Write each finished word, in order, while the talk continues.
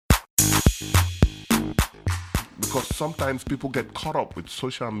because sometimes people get caught up with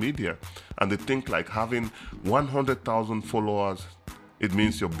social media and they think like having 100,000 followers, it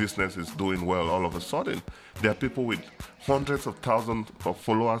means your business is doing well all of a sudden. There are people with hundreds of thousands of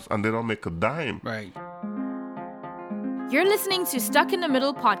followers and they don't make a dime. Right. You're listening to Stuck in the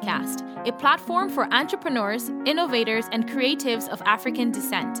Middle podcast, a platform for entrepreneurs, innovators, and creatives of African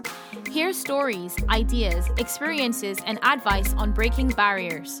descent. Hear stories, ideas, experiences, and advice on breaking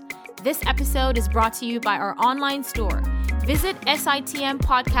barriers. This episode is brought to you by our online store. Visit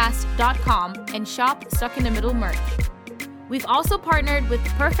sitmpodcast.com and shop Stuck in the Middle merch. We've also partnered with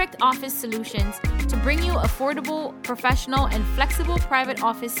Perfect Office Solutions to bring you affordable, professional, and flexible private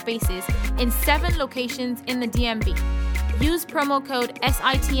office spaces in 7 locations in the DMV. Use promo code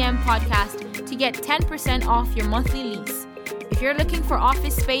SITMPodcast to get 10% off your monthly lease. If you're looking for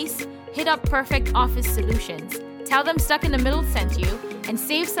office space, hit up Perfect Office Solutions. Tell them Stuck in the Middle sent you and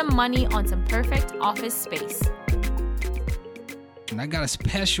save some money on some perfect office space. And I got a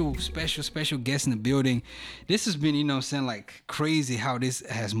special guest in the building. This has been, like crazy how this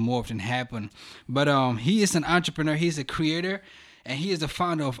has morphed and happened. But he is an entrepreneur. He's a creator. And he is the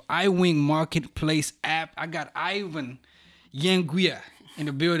founder of iWing Marketplace app. I got Ivan Yenguia in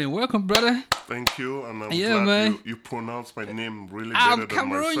the building. Welcome, brother. Thank you. And I'm glad you pronounce my name really better than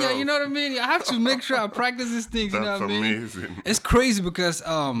Cameroon, myself. You know what I mean? I have to make sure I practice these things. That's you know what I mean? amazing. It's crazy because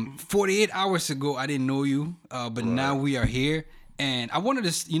 48 hours ago, I didn't know you. But now we are here. And I wanted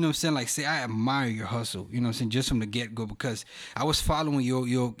to, say I admire your hustle, just from the get-go, because I was following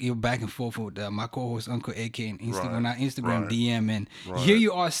your back and forth with my co-host, Uncle AK, on Instagram DM, and here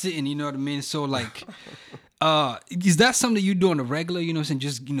you are sitting, you know what I mean? So, like, is that something you do on the regular,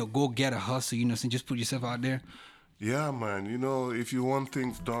 just, go get a hustle, just put yourself out there? Yeah, man. If you want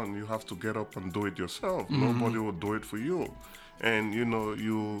things done, you have to get up and do it yourself. Nobody will do it for you. And,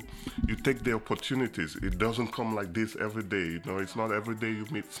 you take the opportunities. It doesn't come like this every day. It's not every day you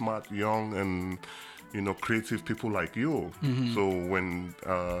meet smart, young, and, creative people like you. So when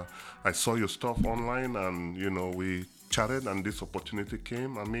I saw your stuff online and, we chatted and this opportunity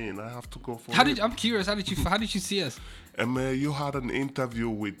came, I have to go for it. I'm curious, how did you see us? You had an interview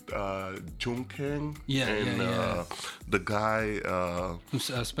with Jung Kang the guy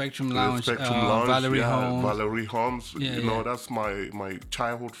Spectrum Lounge, Valerie Holmes. Valerie Holmes. That's my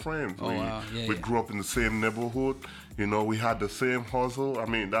childhood friend. We grew up in the same neighborhood. We had the same hustle.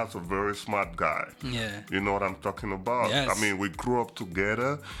 That's a very smart guy. Yeah. You know what I'm talking about? Yes. We grew up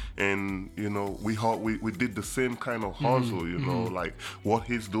together, and we did the same kind of hustle. Like what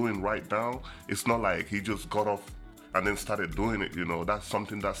he's doing right now. It's not like he just got off and then started doing it. That's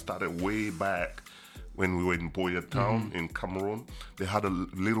something that started way back when we were in Boya Town in Cameroon. They had a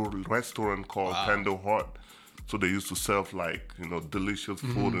little restaurant called Pando Hut. So they used to serve delicious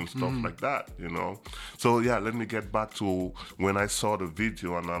food and stuff like that, So let me get back to when I saw the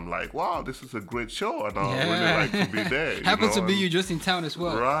video and I'm like, wow, this is a great show and I really like to be there. Happens to be you just in town as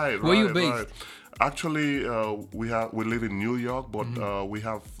well. Right. Where you based? Right. Actually, we live in New York, but we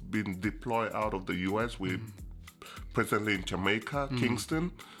have been deployed out of the U.S. We're presently in Jamaica,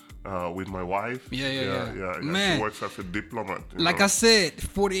 Kingston. With my wife. Yeah. Man. She works as a diplomat. I said,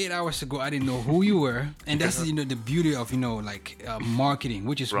 48 hours ago, I didn't know who you were. And that's, the beauty of, marketing,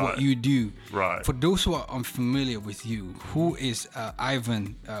 which is what you do. Right. For those who are unfamiliar with you, who is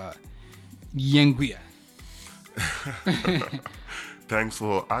Ivan Yenguia? Thanks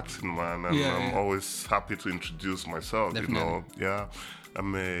for asking, man. And I'm always happy to introduce myself, Definitely. Yeah.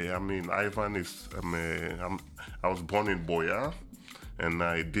 Ivan is, I was born in Boya. And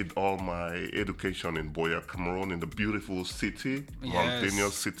I did all my education in Boya, Cameroon, in the beautiful city,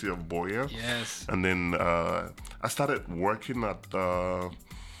 mountainous city of Boya. Yes. And then I started working at,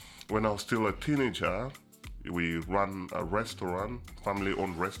 when I was still a teenager, we ran a restaurant,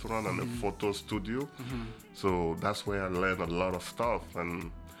 family-owned restaurant, and a photo studio. So that's where I learned a lot of stuff.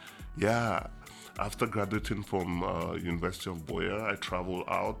 And after graduating from University of Boya, I traveled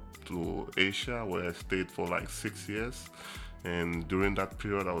out to Asia, where I stayed for 6 years. And during that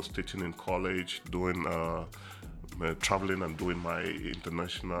period, I was teaching in college, doing traveling and doing my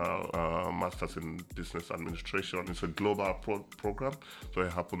international master's in business administration. It's a global program, so I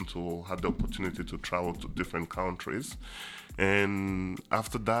happened to have the opportunity to travel to different countries. And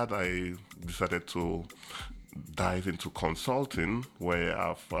after that, I decided to dive into consulting, where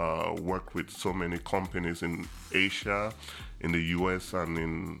I've worked with so many companies in Asia, in the US, and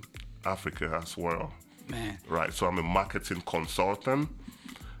in Africa as well. Man. Right, so I'm a marketing consultant.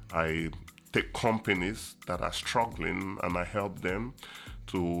 I take companies that are struggling and I help them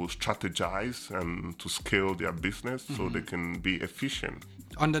to strategize and to scale their business so they can be efficient.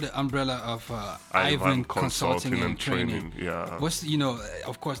 Under the umbrella of Ivan Consulting and Training. Yeah. What's,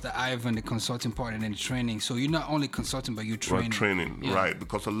 of course, the Ivan, the consulting part and then training. So you're not only consulting, but you're training. Right, training, Yeah. right.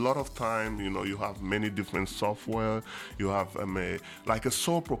 Because a lot of time, you have many different software. You have, like a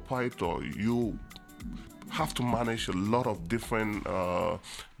sole proprietor, you have to manage a lot of different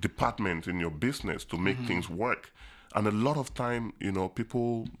departments in your business to make things work. And a lot of time,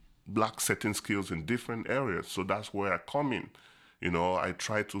 people lack certain skills in different areas. So that's where I come in. I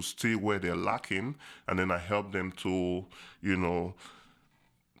try to see where they're lacking, and then I help them to,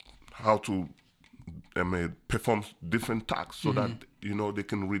 how to perform different tasks so that, they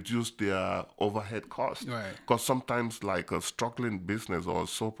can reduce their overhead costs. Right. Because sometimes, like a struggling business or a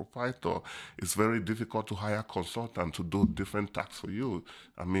sole proprietor, it's very difficult to hire a consultant to do different tasks for you.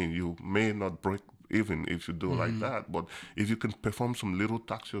 I mean, you may not break even if you do like that, but if you can perform some little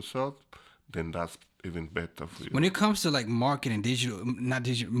tasks yourself, then that's even better for you. When it comes to like marketing,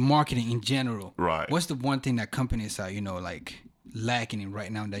 marketing in general, Right. What's the one thing that companies are, like lacking in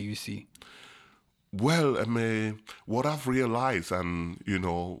right now that you see? Well, what I've realized and,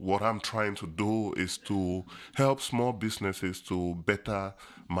 what I'm trying to do is to help small businesses to better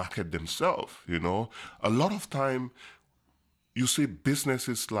market themselves, A lot of time, you see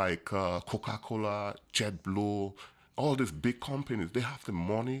businesses like Coca-Cola, JetBlue, all these big companies, they have the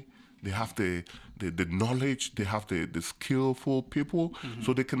money, they have the knowledge, they have the skillful people,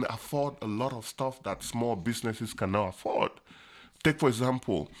 so they can afford a lot of stuff that small businesses cannot afford. Take, for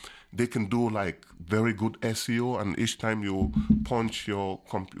example, they can do like very good SEO, and each time you punch your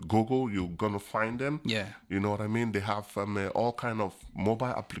Google, you're going to find them. Yeah. You know what I mean? They have all kind of mobile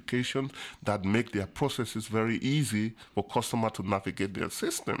applications that make their processes very easy for customer to navigate their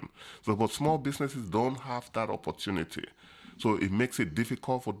system. So, but small businesses don't have that opportunity. So it makes it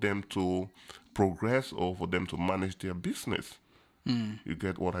difficult for them to progress or for them to manage their business. You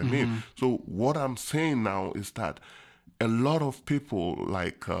get what I mean? So what I'm saying now is that a lot of people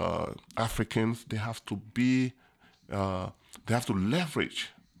like Africans, they have to leverage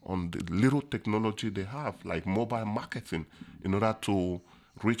on the little technology they have, like mobile marketing, in order to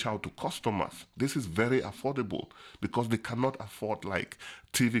reach out to customers. This is very affordable because they cannot afford like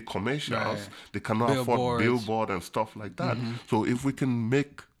TV commercials. Right. They cannot afford Billboards. billboard and stuff like that. So if we can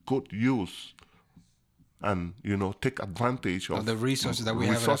make good use and, take advantage of the resources that we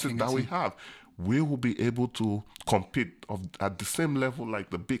have at our fingertips. We will be able to compete at the same level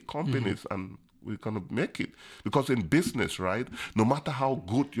like the big companies, and we're going to make it. Because in business, right, no matter how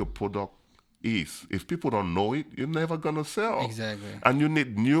good your product is, if people don't know it, you're never going to sell. Exactly. And you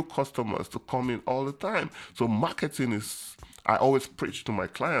need new customers to come in all the time. So marketing is, I always preach to my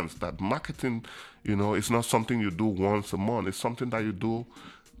clients that marketing, it's not something you do once a month. It's something that you do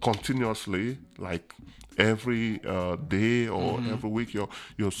continuously, like every day or every week.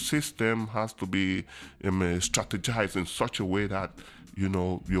 Your system has to be strategized in such a way that,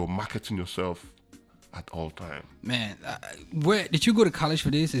 you're marketing yourself at all time. Man, where did you go to college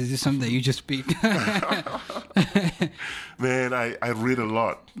for this? Is this something that you just speak? Man, I read a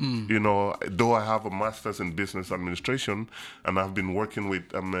lot. Though I have a master's in business administration, and I've been working with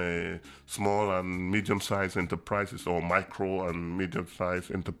small and medium-sized enterprises or micro and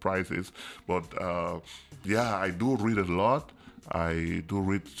medium-sized enterprises. But I do read a lot. I do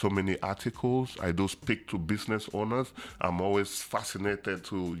read so many articles. I do speak to business owners. I'm always fascinated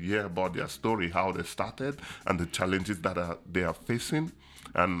to hear about their story, how they started, and the challenges that they are facing.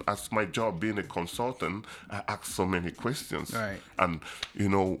 And as my job being a consultant, I ask so many questions. Right. And,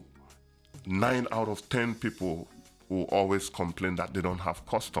 9 out of 10 people will always complain that they don't have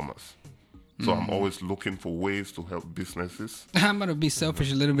customers. So I'm always looking for ways to help businesses. I'm going to be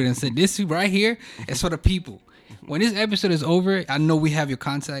selfish a little bit and say this right here is for the people. When this episode is over, I know we have your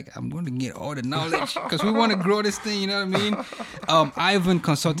contact. I'm going to get all the knowledge because we want to grow this thing, you know what I mean? Ivan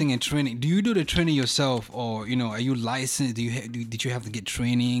Consulting and Training. Do you do the training yourself, or, are you licensed? Did you have to get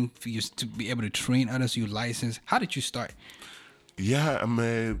training for you to be able to train others? You licensed? How did you start? Yeah,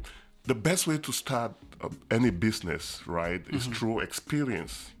 the best way to start any business, right, is through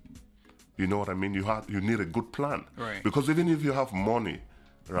experience. You know what I mean? You need a good plan. Right. Because even if you have money,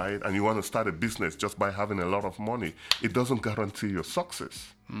 right, and you want to start a business just by having a lot of money, it doesn't guarantee your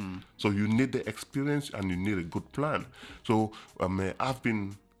success. So you need the experience and you need a good plan. So I've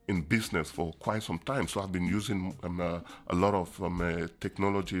been in business for quite some time, so I've been using a lot of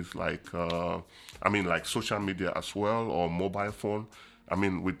technologies like social media as well, or mobile phone.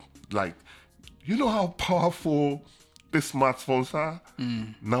 With how powerful the smartphones are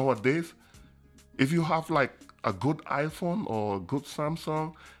nowadays. If you have like a good iPhone or a good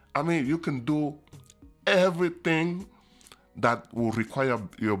Samsung, I mean, you can do everything that will require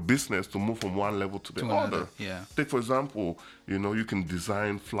your business to move from one level to the other. Yeah. Take, for example, you can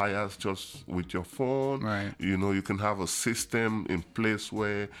design flyers just with your phone. Right. You can have a system in place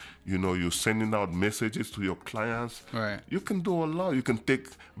where, you're sending out messages to your clients. Right. You can do a lot. You can take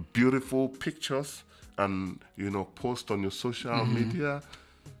beautiful pictures and, post on your social media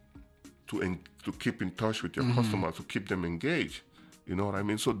to keep in touch with your customers, to keep them engaged. You know what I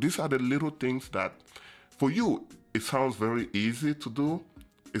mean? So these are the little things that, for you, it sounds very easy to do.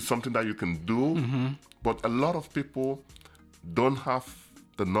 It's something that you can do, but a lot of people don't have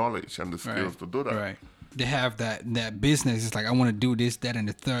the knowledge and the skills to do that. Right. They have that business. It's like, I want to do this, that, and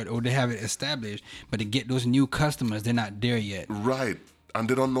the third, or they have it established, but to get those new customers, they're not there yet. Right. And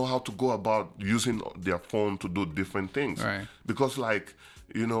they don't know how to go about using their phone to do different things. Right. Because, like,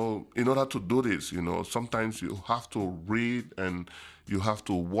 in order to do this, sometimes you have to read and you have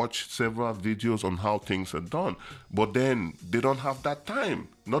to watch several videos on how things are done. But then they don't have that time.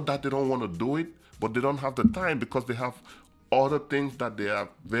 Not that they don't want to do it, but they don't have the time because they have other things that they are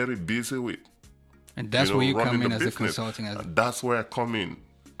very busy with. And that's where you come in as business. a consulting. That's where I come in.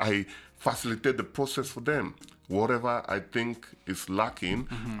 I facilitate the process for them. Whatever I think is lacking,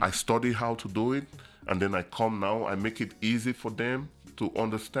 I study how to do it, and then I come now, I make it easy for them to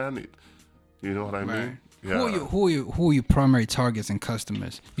understand it. You know what I mean? Yeah. Who are your primary targets and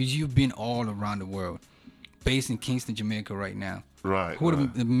customers? You've been all around the world, based in Kingston, Jamaica right now. Right. Who are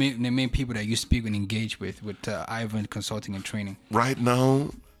the main people that you speak and engage with Ivan Consulting and Training? Right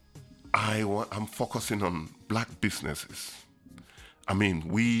now, I'm focusing on black businesses. I mean,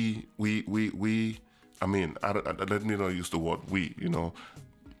 I don't need to use the word we,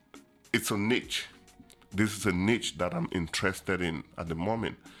 It's a niche. This is a niche that I'm interested in at the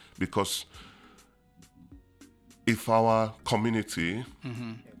moment, because if our community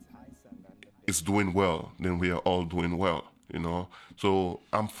is doing well, then we are all doing well, So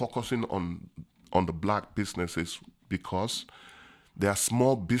I'm focusing on the black businesses because there are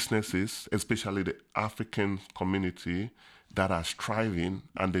small businesses, especially the African community, that are striving,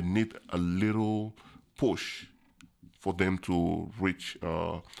 and they need a little push for them to reach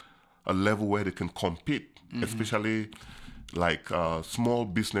a level where they can compete, especially like small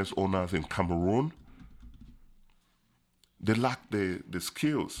business owners in Cameroon. They lack the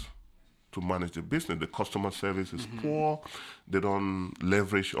skills to manage the business. The customer service is poor. They don't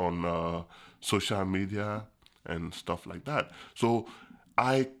leverage on social media and stuff like that. So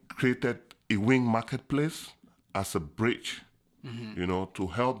I created a wing marketplace as a bridge, to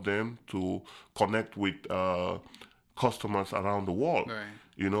help them to connect with customers around the world.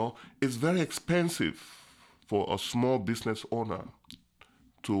 Right. It's very expensive for a small business owner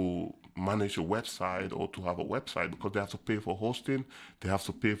to manage a website or to have a website, because they have to pay for hosting, they have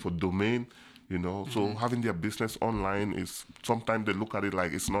to pay for domain, So having their business online is, sometimes they look at it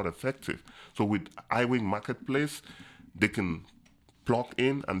like it's not effective. So with iWing Marketplace, they can plug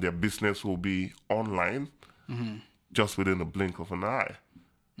in and their business will be online just within a blink of an eye.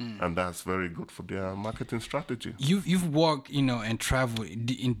 And that's very good for their marketing strategy. You've walked, and traveled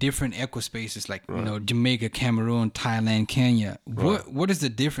in different eco spaces like, Jamaica, Cameroon, Thailand, Kenya. Right. What is the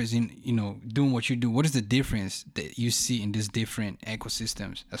difference in, doing what you do? What is the difference that you see in these different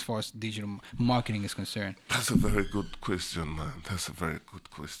ecosystems as far as digital marketing is concerned? That's a very good question, man. That's a very good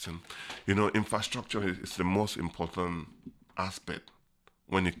question. Infrastructure is the most important aspect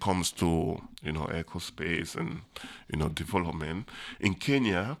when it comes to, eco space and, development. In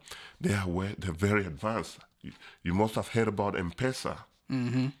Kenya, they're very advanced. You must have heard about M-Pesa.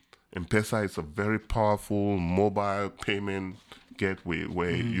 M-Pesa is a very powerful mobile payment gateway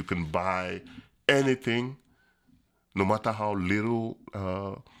where you can buy anything, no matter how little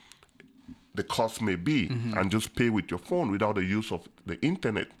the cost may be, and just pay with your phone without the use of the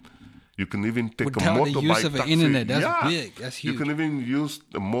internet. You can even take without a motorbike the use of taxi. The internet, that's big. That's huge. You can even use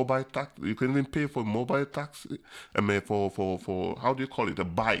the mobile taxi. You can even pay for mobile taxi. I mean, for how do you call it? A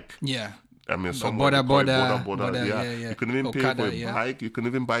bike. Yeah. I mean, Boda. Yeah. You can even pay for a bike. You can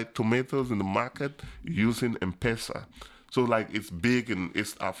even buy tomatoes in the market using M-Pesa. So, like, it's big in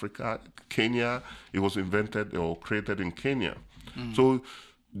East Africa. Kenya, it was invented or created in Kenya. So,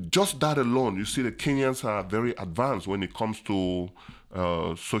 just that alone, you see the Kenyans are very advanced when it comes to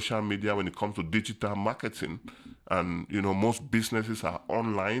social media, when it comes to digital marketing. And, most businesses are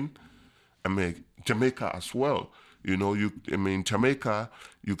online. I mean, Jamaica as well. Jamaica,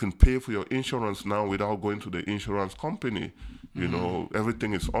 you can pay for your insurance now without going to the insurance company.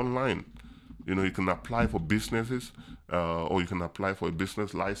 Everything is online. You can apply for businesses or you can apply for a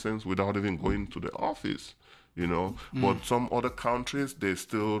business license without even going to the office. you know. But some other countries, they're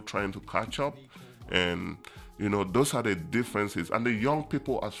still trying to catch up, and you know, those are the differences. And the young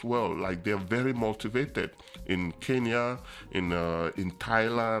people as well, like they're very motivated. In Kenya, in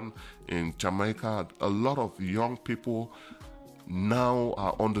Thailand, in Jamaica, a lot of young people now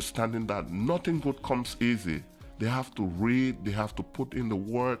are understanding that nothing good comes easy. They have to read, they have to put in the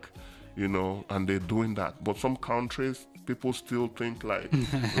work, you know, and they're doing that. But some countries, people still think like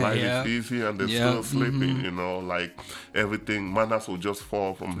life is easy, and they're still sleeping, you know, like everything, manners will just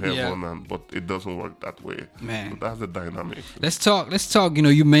fall from heaven, but it doesn't work that way. Man. So that's the dynamic. Let's talk, you know,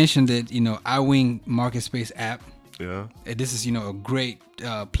 you mentioned that, you know, iWing Marketspace app. Yeah. This is, you know, a great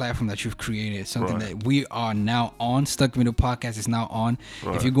platform that you've created, something that we are now on. Stuck Middle Podcast is now on.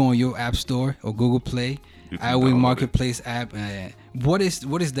 If you go on your app store or Google Play, iWing Marketplace app, what is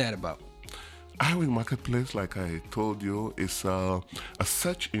that about? iWing Marketplace, like I told you, is a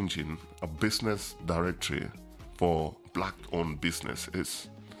search engine, a business directory for Black-owned businesses.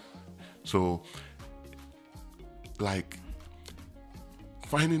 So, like,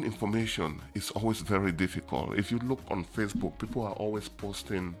 finding information is always very difficult. If you look on Facebook, people are always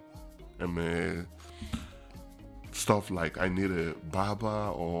posting stuff like, I need a barber,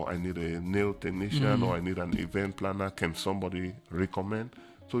 or I need a nail technician, or I need an event planner. Can somebody recommend?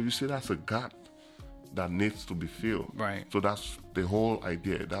 So you see, that's a gap that needs to be filled. Right. So that's the whole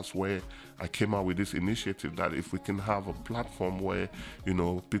idea. That's where I came out with this initiative, that if we can have a platform where, you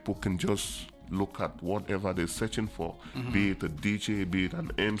know, people can just look at whatever they're searching for, be it a DJ, be it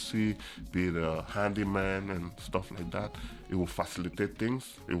an MC, be it a handyman and stuff like that. It will facilitate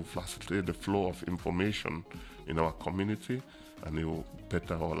things. It will facilitate the flow of information in our community, and it will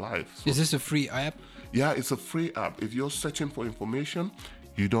better our lives. So, is this a free app? Yeah, it's a free app. If you're searching for information,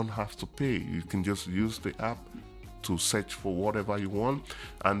 you don't have to pay. You can just use the app to search for whatever you want.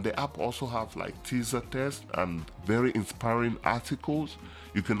 And the app also have like teaser tests and very inspiring articles.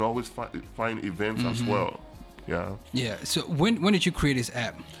 You can always find events as well. Yeah. Yeah. So when did you create this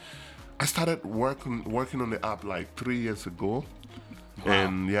app? I started working on the app like 3 years ago. Wow.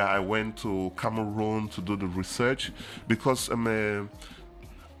 And yeah, I went to Cameroon to do the research, because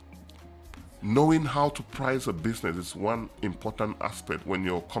knowing how to price a business is one important aspect when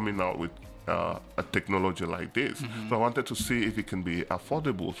you're coming out with a technology like this. So I wanted to see if it can be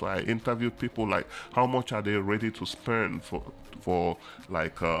affordable. So I interviewed people, like, how much are they ready to spend for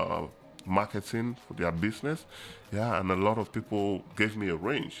like marketing for their business. Yeah, and a lot of people gave me a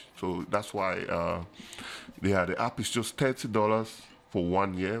range. So that's why the app is just $30 for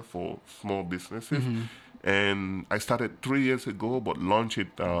 1 year for small businesses. And I started 3 years ago, but launched it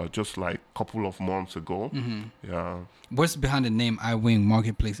just like a couple of months ago. Yeah. What's behind the name iWing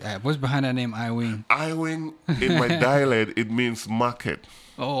Marketplace app? What's behind that name iWing? iWing, in my dialect, it means market.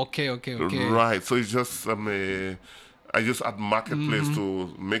 Oh, okay. Right. So it's just I just add marketplace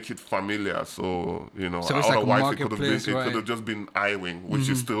to make it familiar. So, you know, so it's otherwise like it could have just been iWing, which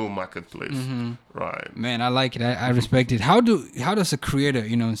is still marketplace. Right. Man, I like it. I respect it. How does a creator,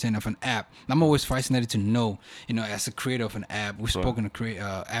 you know what I'm saying, of an app? I'm always fascinated to know, you know, as a creator of an app, we've spoken to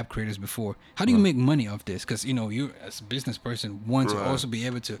app creators before. How do you make money off this? Because, you know, you as a business person want to also be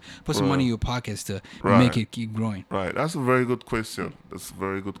able to put some money in your pockets to make it keep growing. Right. That's a very good question.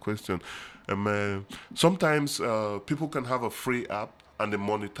 Sometimes people can have a free app and they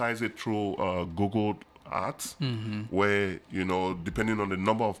monetize it through Google Ads, where, you know, depending on the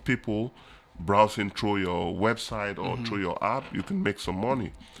number of people browsing through your website or through your app, you can make some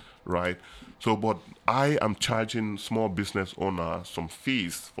money, right? So, but I am charging small business owners some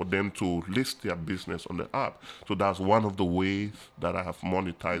fees for them to list their business on the app. So that's one of the ways that I have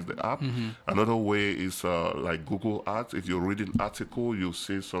monetized the app. Another way is like Google Ads. If you read an article, you'll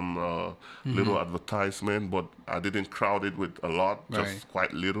see some little advertisement, but I didn't crowd it with a lot, just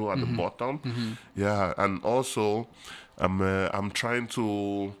quite little at the bottom. Yeah, and also I'm trying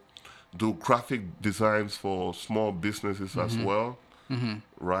to do graphic designs for small businesses as well,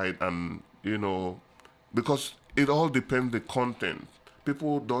 right? And you know, because it all depends the content.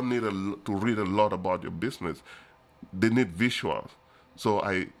 People don't need to read a lot about your business. They need visuals. So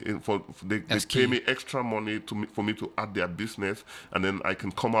they pay me extra money for me to add their business, and then I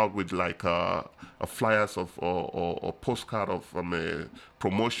can come out with like a flyers or postcard of a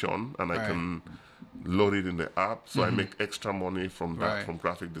promotion, and I can load it in the app. So I make extra money from that, from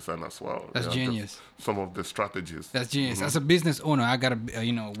graphic design as well. That's genius. Some of the strategies. That's genius. As a business owner, I got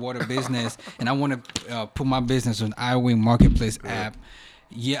a water business, and I want to put my business on iWing Marketplace app.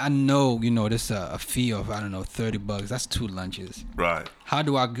 Yeah, I know, you know, there's a fee of, I don't know, $30. That's 2 lunches. Right. How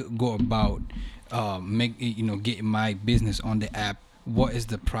do I go about getting my business on the app? What is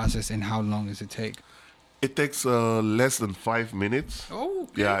the process and how long does it take? It takes less than 5 minutes. Oh,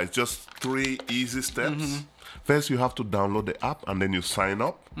 okay. Yeah, it's just 3 easy steps. First, you have to download the app and then you sign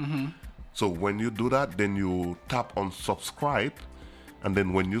up. So when you do that, then you tap on subscribe. And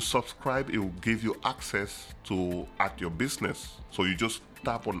then when you subscribe, it will give you access to add your business. So you just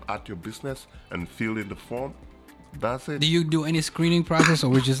tap on add your business and fill in the form. That's it. Do you do any screening process, or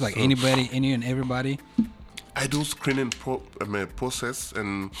we just like anybody, any and everybody? I do screening process,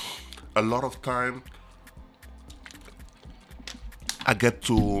 and a lot of time I get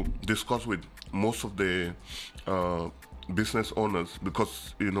to discuss with most of the business owners,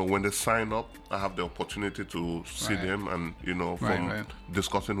 because when they sign up, I have the opportunity to see them, and from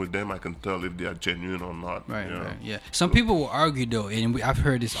discussing with them, I can tell if they are genuine or not. Yeah. Some people will argue though, and I've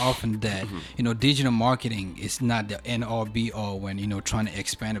heard this often, that digital marketing is not the end all be all when trying to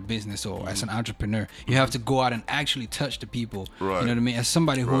expand a business, or as an entrepreneur, you have to go out and actually touch the people. You know what I mean? As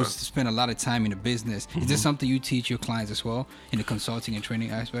somebody who's spent a lot of time in the business, is this something you teach your clients as well in the consulting and training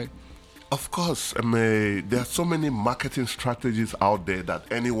aspect? Of course, there are so many marketing strategies out there that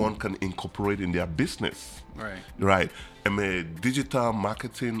anyone can incorporate in their business. Right. Digital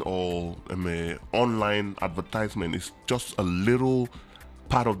marketing or online advertisement is just a little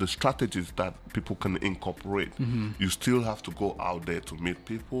part of the strategies that people can incorporate. You still have to go out there to meet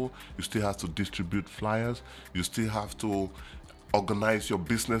people. You still have to distribute flyers. You still have to organize your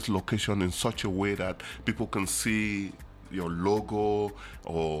business location in such a way that people can see your logo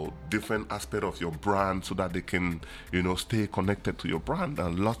or different aspect of your brand, so that they can stay connected to your brand.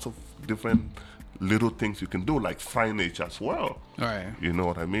 And lots of different little things you can do, like signage as well. You know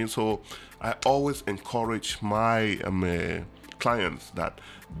what I mean? So I always encourage my clients that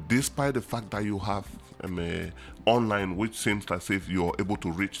despite the fact that you have online, which seems as if you're able to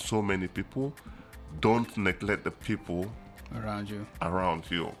reach so many people, don't neglect the people around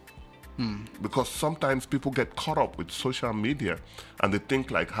you. Because sometimes people get caught up with social media and they think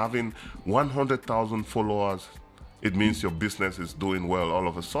like having 100,000 followers, it means your business is doing well all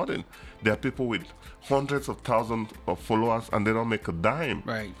of a sudden. There are people with hundreds of thousands of followers and they don't make a dime.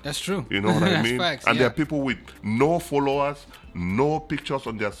 Right, that's true. You know what I mean? Facts, and there are people with no followers, no pictures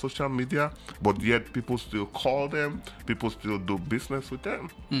on their social media, but yet people still call them, people still do business with them.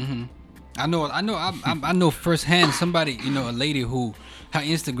 I know firsthand somebody, a lady who her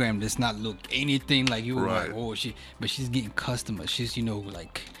Instagram does not look anything like you. Like, but she's getting customers. She's,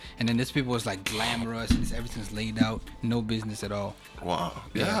 and then this people was like glamorous and everything's laid out, no business at all. Wow.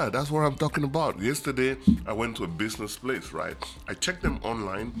 Yeah, that's what I'm talking about. Yesterday, I went to a business place, right? I checked them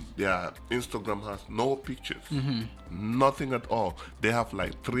online. Their Instagram has no pictures, nothing at all. They have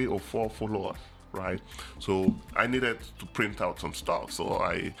like 3 or 4 followers. Right, so I needed to print out some stuff, so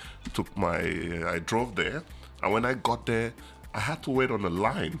I drove there, and when I got there, I had to wait on the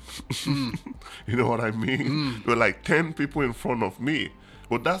line. You know what I mean? There were like 10 people in front of me.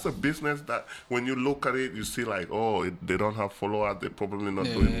 But that's a business that when you look at it, you see like, they don't have followers, they're probably not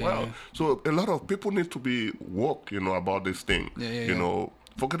doing well. So a lot of people need to be woke, about this thing.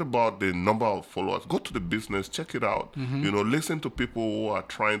 Forget about the number of followers. Go to the business, check it out. Listen to people who are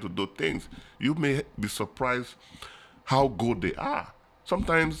trying to do things. You may be surprised how good they are.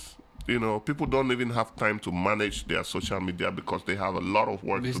 Sometimes, people don't even have time to manage their social media because they have a lot of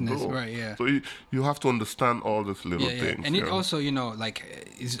work to do. Right, yeah. So you have to understand all these little things. And it also,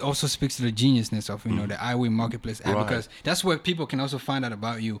 it also speaks to the geniusness of, the iWin Marketplace app, because that's where people can also find out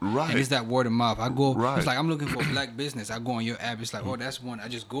about you. Right. And it's that word of mouth. I go, it's like, I'm looking for black business. I go on your app. It's like, that's one. I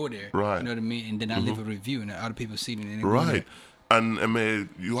just go there. Right. You know what I mean? And then I leave a review, and other people see it. And right. And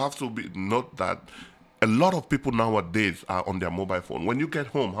you have to note that a lot of people nowadays are on their mobile phone. When you get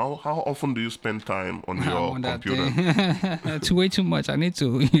home, how often do you spend time on your computer? Way too much. I need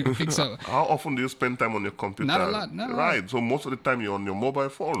to fix up. How often do you spend time on your computer? Not a lot. Right. So most of the time you're on your mobile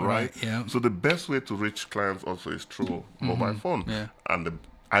phone, right? Yeah. So the best way to reach clients also is through mobile phone. Yeah. And the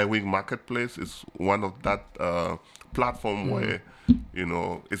iWin Marketplace is one of that platform where,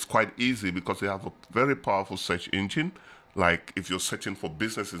 it's quite easy because they have a very powerful search engine. Like if you're searching for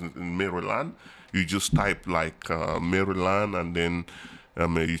businesses in Maryland, you just type like Maryland, and then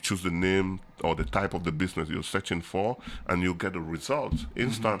you choose the name or the type of the business you're searching for, and you get the results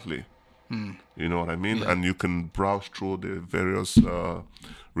instantly. You know what I mean? Yeah. And you can browse through the various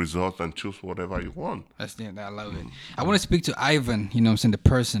results and choose whatever you want. I love it. I want to speak to Ivan, the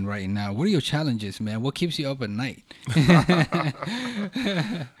person right now. What are your challenges, man? What keeps you up at night?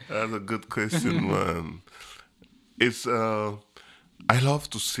 That's a good question, man. It's I love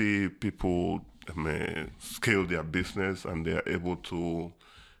to see people scale their business and they're able to,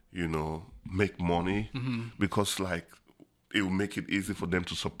 make money, because like it will make it easy for them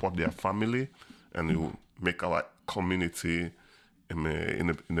to support their family, and it will make our community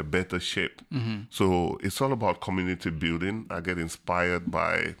in a better shape. So it's all about community building. I get inspired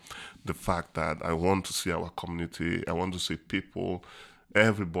by the fact that I want to see our community. I want to see people,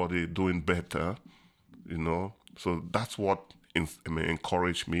 everybody doing better, you know. So that's what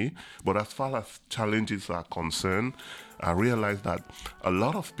encouraged me. But as far as challenges are concerned, I realize that a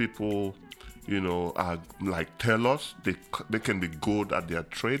lot of people, you know, are like tellers. They can be good at their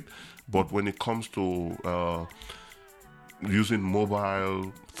trade, but when it comes to using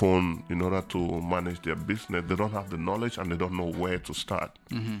mobile phone in order to manage their business, they don't have the knowledge and they don't know where to start.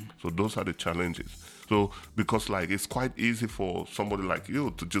 So those are the challenges. So because like it's quite easy for somebody like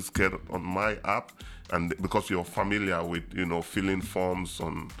you to just get on my app, and because you're familiar with, you know, filling forms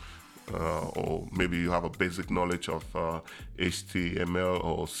on or maybe you have a basic knowledge of HTML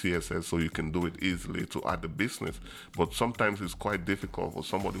or CSS, so you can do it easily to add the business. But sometimes it's quite difficult for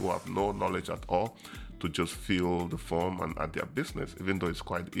somebody who have no knowledge at all to just fill the form and add their business, even though it's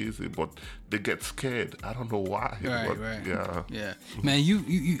quite easy. But they get scared. I don't know why. Right. Yeah.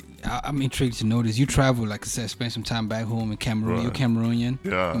 Man, I'm intrigued to know this. You travel, like I said, spend some time back home in Cameroon. Right. You're Cameroonian.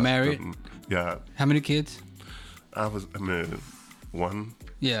 Yeah. Married. Yeah. How many kids? One.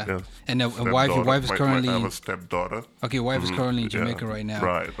 Yeah. And a wife. Your wife is currently. I have a stepdaughter. Okay, wife is currently in Jamaica right now.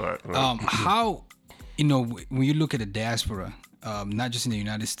 Right. How, you know, when you look at the diaspora, not just in the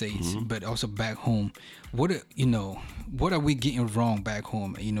United States, but also back home, what are we getting wrong back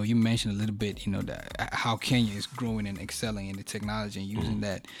home? You know, you mentioned a little bit, you know, that how Kenya is growing and excelling in the technology and using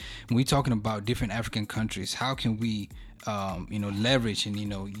that. When we're talking about different African countries, how can we, leverage and, you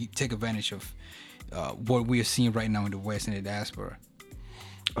know, take advantage of what we are seeing right now in the West and the diaspora?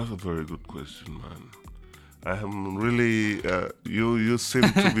 That's a very good question, man. I am really, you seem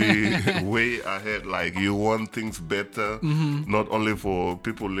to be way ahead. Like you want things better, not only for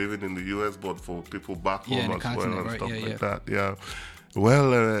people living in the US, but for people back home as well and stuff like that. Yeah.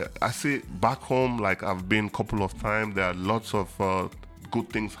 Well, I see back home, like I've been a couple of times, there are lots of good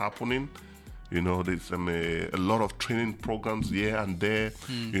things happening. You know, there's a lot of training programs here and there.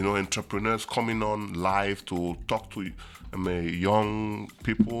 You know, entrepreneurs coming on live to talk to young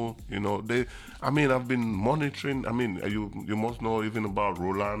people. You know, I've been monitoring. I mean, you must know even about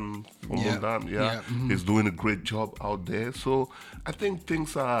Roland from London. Yeah. He's doing a great job out there. So I think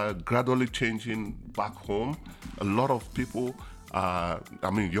things are gradually changing back home. A lot of people,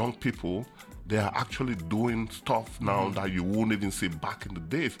 young people, they are actually doing stuff now that you won't even see back in the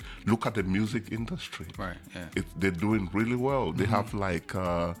days. Look at the music industry. Right. Yeah. They're doing really well. They have like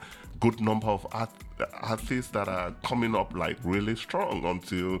a good number of artists that are coming up like really strong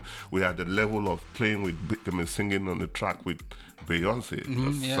until we are at the level of playing with singing on the track with Beyonce.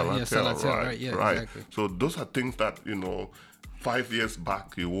 Salatel, right. Yeah, right. Exactly. So those are things that, you know, 5 years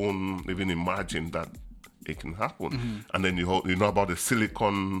back you won't even imagine that it can happen. And then you know about the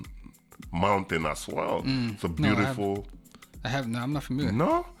Silicon Mountain as well. It's a beautiful. I'm not familiar.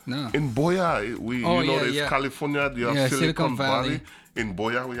 No. In Boya, there's California. You have Silicon Valley. In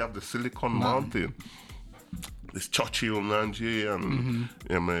Boya, we have the Silicon Mountain. There's Churchill Nanji and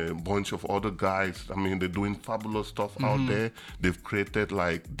a bunch of other guys. I mean, they're doing fabulous stuff out there. They've created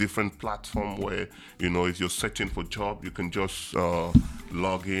like different platform where, you know, if you're searching for job, you can just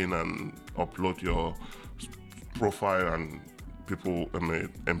log in and upload your profile, and people,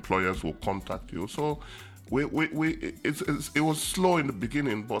 employers will contact you. So it was slow in the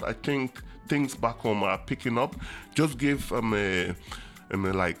beginning, but I think things back home are picking up. Just give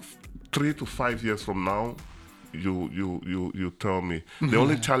like 3 to 5 years from now, you tell me. The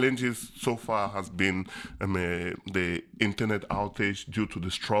only challenges so far has been the internet outage due to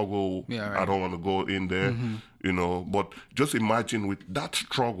the struggle. I don't want to go in there, you know, but just imagine with that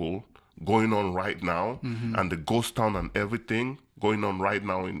struggle going on right now, and the ghost town and everything going on right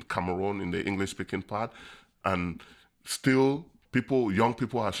now in Cameroon, in the English-speaking part, and still young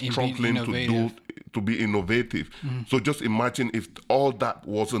people are struggling to be innovative. So just imagine if all that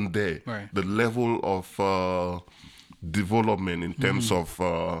wasn't there, the level of development in terms of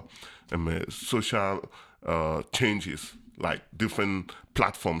social changes, like different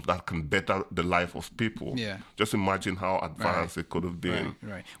platforms that can better the life of people. Yeah. Just imagine how advanced it could have been.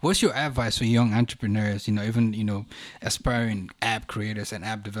 Right. What's your advice for young entrepreneurs, you know, even, you know, aspiring app creators and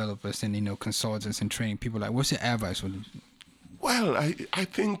app developers and, you know, consultants and training people? Like, what's your advice for them? Well, I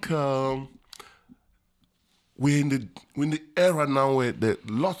think we're in the era now where there's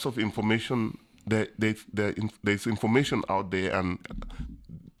lots of information. There's information out there, and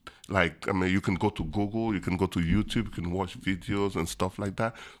like, you can go to Google, you can go to YouTube, you can watch videos and stuff like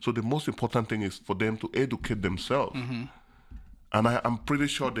that. So the most important thing is for them to educate themselves. And I'm pretty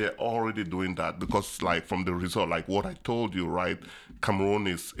sure they're already doing that because, like, from the result, like what I told you, right? Cameroon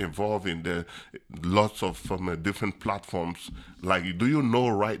is evolving. There lots of different platforms. Like, do you know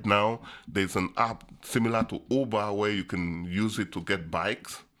right now there's an app similar to Uber where you can use it to get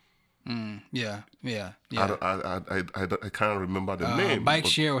bikes? Yeah. I can't remember the name. Bike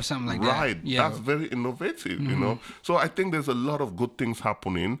share or something like that. Right. Yeah. That's very innovative, you know. So I think there's a lot of good things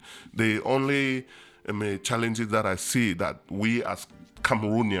happening. The only challenges that I see that we as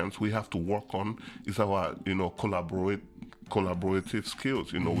Cameroonians we have to work on is our, you know, collaborative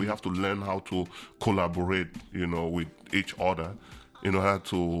skills. You know, we have to learn how to collaborate, you know, with each other in order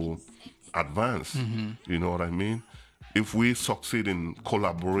to advance. You know what I mean? If we succeed in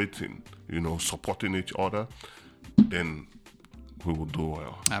collaborating, you know, supporting each other, then we will do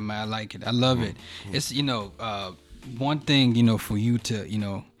well. I like it. I love it. It's, you know, one thing, you know, for you to, you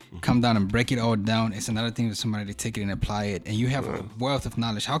know, come down and break it all down. It's another thing for somebody to take it and apply it. And you have a wealth of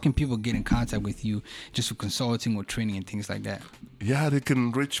knowledge. How can people get in contact with you just for consulting or training and things like that? Yeah, they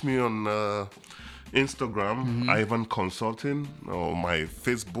can reach me on Instagram, Ivan Consulting, or my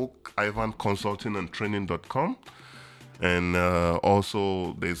Facebook, Ivan Consulting and Training.com. And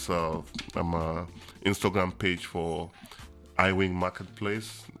also there's a Instagram page for iWing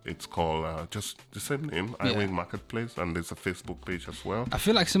Marketplace. It's called just the same name, iWing Marketplace, and there's a Facebook page as well. I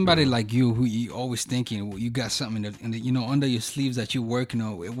feel like somebody like you, who you always thinking you got something in the, you know, under your sleeves that you're working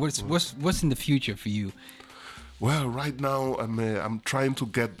on. What's in the future for you? Well, right now I'm trying to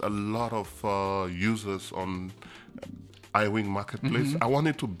get a lot of users on iWing Marketplace. I want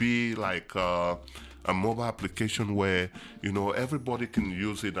it to be like a mobile application where, you know, everybody can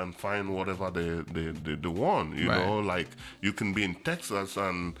use it and find whatever they want, you know, like you can be in Texas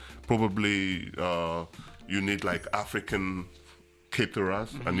and probably you need like African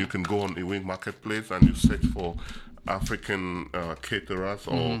caterers and you can go on iWing Marketplace and you search for African caterers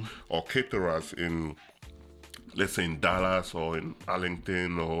or caterers in, let's say in Dallas or in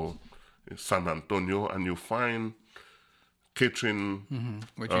Arlington or in San Antonio, and you find catering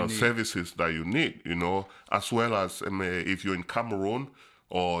services that you need, you know, as well as if you're in Cameroon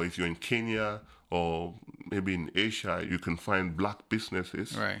or if you're in Kenya or maybe in Asia, you can find black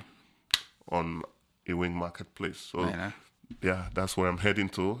businesses on iWing Marketplace. So yeah, that's where I'm heading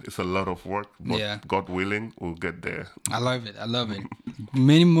to. It's a lot of work, but God willing, we'll get there. I love it.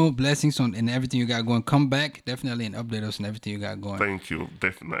 Many more blessings on and everything you got going. Come back, definitely, and update us on everything you got going. Thank you,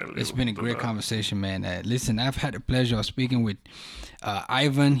 definitely. It's been a great conversation, man. Listen, I've had the pleasure of speaking with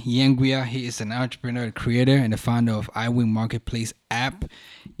Ivan Yenguia. He is an entrepreneur, creator, and the founder of iWing Marketplace app.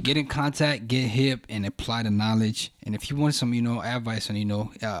 Get in contact, get hip, and apply the knowledge. And if you want some, you know, advice on, you know,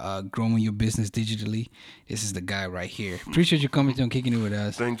 growing your business digitally, this is the guy right here. Appreciate you coming to and kicking it with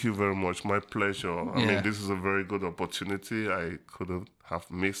us. Thank you very much. My pleasure. I mean, this is a very good opportunity. I couldn't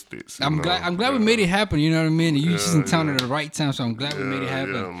have missed it. I'm glad we made it happen. You know what I mean? You just in town at the right time, so I'm glad we made it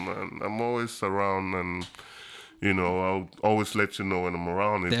happen. Yeah, man. I'm always around, and you know, I'll always let you know when I'm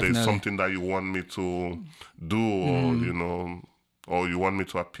around. If there's something that you want me to do, or you know, or you want me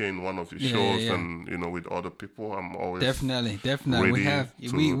to appear in one of your shows, and you know, with other people, I'm always definitely. Ready we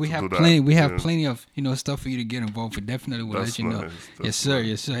have plenty of, you know, stuff for you to get involved with. Definitely, we'll let you know. Yes, sir.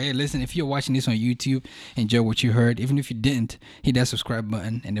 Hey, listen, if you're watching this on YouTube, enjoy what you heard. Even if you didn't, hit that subscribe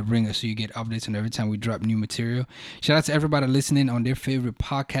button and the ringer so you get updates on every time we drop new material. Shout out to everybody listening on their favorite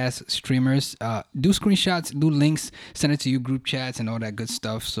podcast streamers. Do screenshots, do links, send it to your group chats and all that good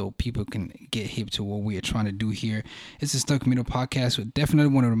stuff so people can get hip to what we are trying to do here. It's the Stuck Middle Podcast. So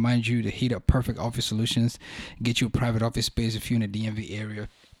definitely want to remind you to hit up Perfect Office Solutions. Get you a private office space if you're in the DMV area.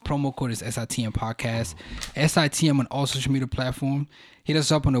 Promo code is SITM Podcast. SITM on all social media platforms. Hit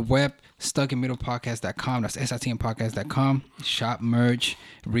us up on the web, stuckinmiddlepodcast.com. That's SITMpodcast.com. Shop merch,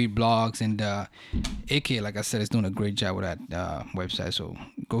 read blogs, and AK, like I said, is doing a great job with that website. So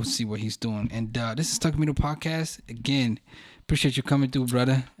go see what he's doing. And this is Stuck Middle Podcast. Again, appreciate you coming through,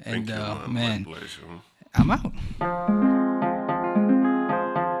 brother. And Thank you, man. My pleasure. I'm out.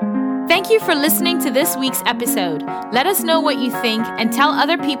 Thank you for listening to this week's episode. Let us know what you think and tell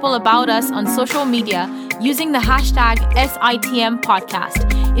other people about us on social media using the hashtag SITM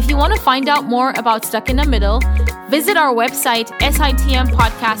Podcast. If you want to find out more about Stuck in the Middle, visit our website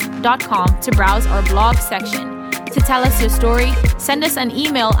sitmpodcast.com to browse our blog section. To tell us your story, send us an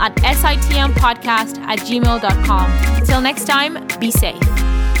email at sitmpodcast@gmail.com. Till next time, be safe.